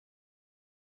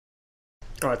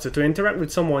Alright, so to interact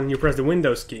with someone, you press the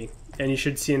Windows key, and you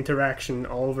should see interaction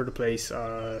all over the place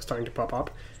starting to pop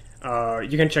up.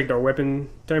 You can check their weapon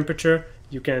temperature,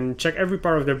 you can check every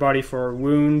part of their body for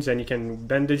wounds, and you can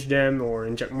bandage them or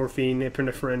inject morphine,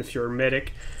 epinephrine if you're a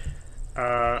medic.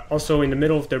 Also in the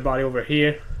middle of their body over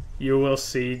here, you will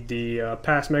see the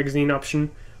pass magazine option,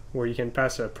 where you can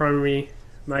pass a primary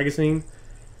magazine,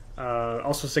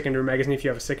 also secondary magazine if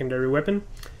you have a secondary weapon.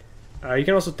 You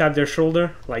can also tap their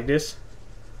shoulder like this,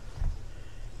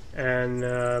 and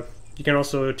you can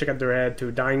also check out their head to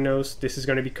diagnose. This is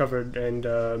going to be covered in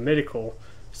the medical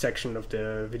section of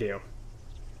the video.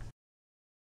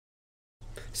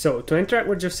 So to interact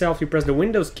with yourself, you press the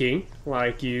Windows key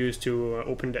like you used to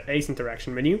open the ACE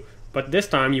interaction menu, but this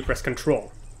time you press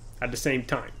Control at the same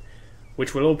time,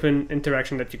 which will open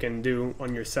interaction that you can do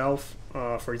on yourself,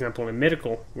 for example in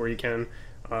medical, where you can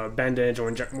bandage or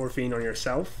inject morphine on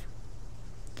yourself.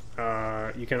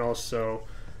 You can also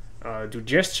do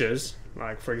gestures,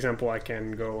 like for example I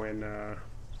can go and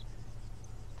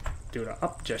do the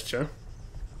up gesture.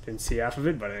 Didn't see half of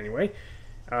it, but anyway.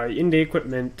 In the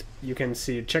equipment you can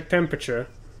see check temperature,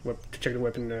 to check the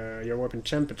weapon, your weapon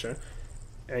temperature,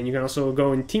 and you can also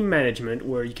go in team management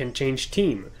where you can change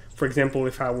team. For example,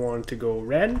 if I want to go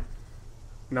red,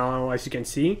 now as you can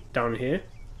see down here,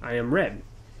 I am red.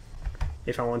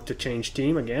 If I want to change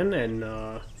team again and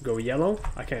go yellow,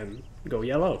 I can go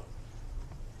yellow.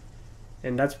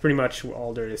 And that's pretty much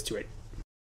all there is to it.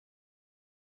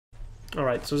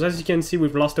 Alright, so as you can see,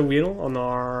 we've lost a wheel on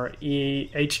our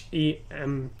HEMTT,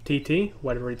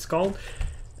 whatever it's called.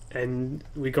 And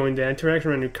we go in the interaction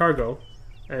menu cargo,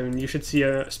 and you should see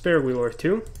a spare wheel or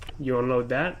two. You unload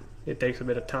that. It takes a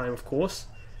bit of time, of course,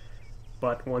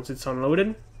 but once it's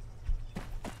unloaded,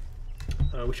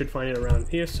 we should find it around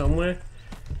here somewhere.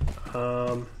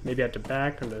 Maybe at the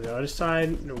back on the other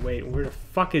side. No, wait, where the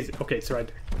fuck is it? Okay, it's right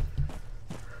there.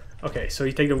 Okay, so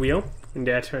you take the wheel, and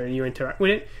that you interact with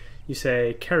it. You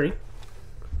say carry,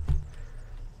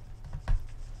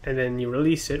 and then you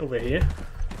release it over here,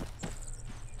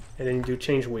 and then you do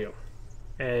change wheel,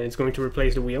 and it's going to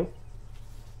replace the wheel.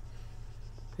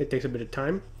 It takes a bit of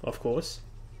time, of course.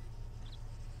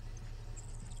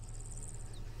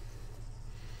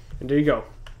 And there you go.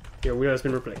 Your wheel has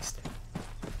been replaced.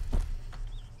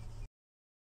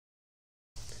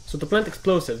 So to plant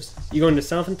explosives, you go in the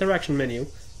self-interaction menu,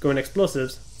 go in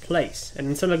explosives, place, and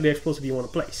then select the explosive you want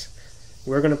to place.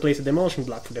 We're going to place a demolition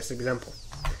block for this example.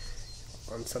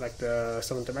 Select the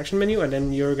self-interaction menu, and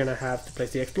then you're going to have to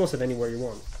place the explosive anywhere you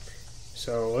want.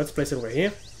 So let's place it over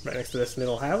here, right next to this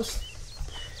little house.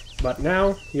 But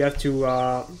now you have to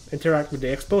interact with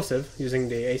the explosive using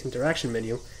the ACE interaction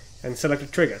menu and select a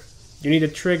trigger. You need a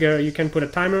trigger. You can put a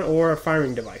timer or a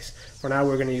firing device. For now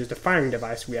we're going to use the firing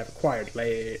device we have acquired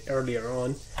earlier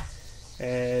on.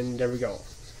 And there we go.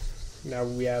 Now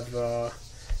we have the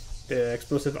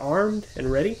explosive armed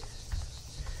and ready.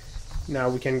 Now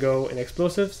we can go in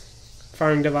explosives,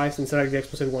 firing device, and select the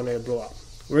explosive we want to blow up.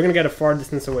 We're going to get a far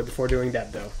distance away before doing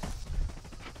that though.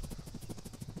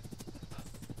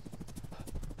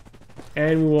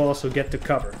 And we will also get to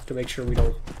cover to make sure we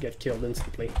don't get killed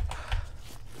instantly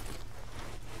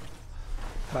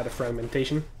by the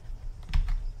fragmentation.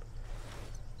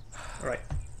 Alright.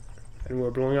 And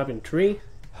we're blowing up in 3,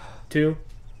 2,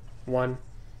 1.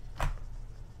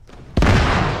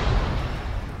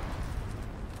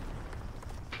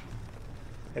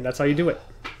 And that's how you do it.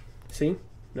 See?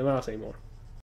 No mouse anymore.